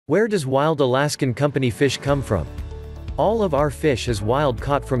Where does Wild Alaskan Company fish come from? All of our fish is wild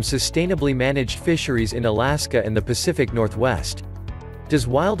caught from sustainably managed fisheries in Alaska and the Pacific Northwest. Does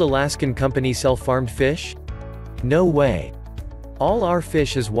Wild Alaskan Company sell farmed fish? No way. All our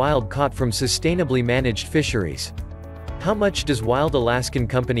fish is wild caught from sustainably managed fisheries. How much does Wild Alaskan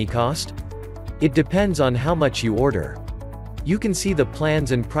Company cost? It depends on how much you order. You can see the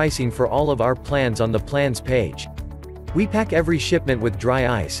plans and pricing for all of our plans on the plans page. We pack every shipment with dry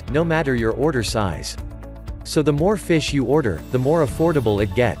ice, no matter your order size. So the more fish you order, the more affordable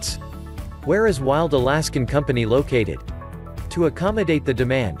it gets. Where is Wild Alaskan Company located? To accommodate the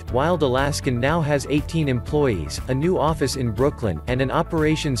demand, Wild Alaskan now has 18 employees, a new office in Brooklyn, and an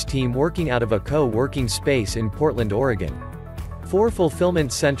operations team working out of a co-working space in Portland, Oregon. 4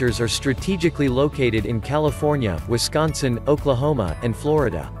 fulfillment centers are strategically located in California, Wisconsin, Oklahoma, and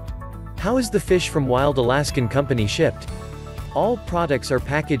Florida. How is the fish from Wild Alaskan Company shipped? All products are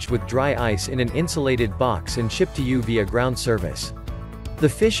packaged with dry ice in an insulated box and shipped to you via ground service. The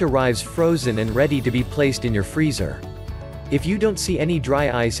fish arrives frozen and ready to be placed in your freezer. If you don't see any dry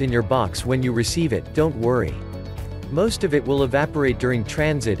ice in your box when you receive it, don't worry. Most of it will evaporate during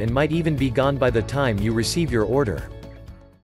transit and might even be gone by the time you receive your order.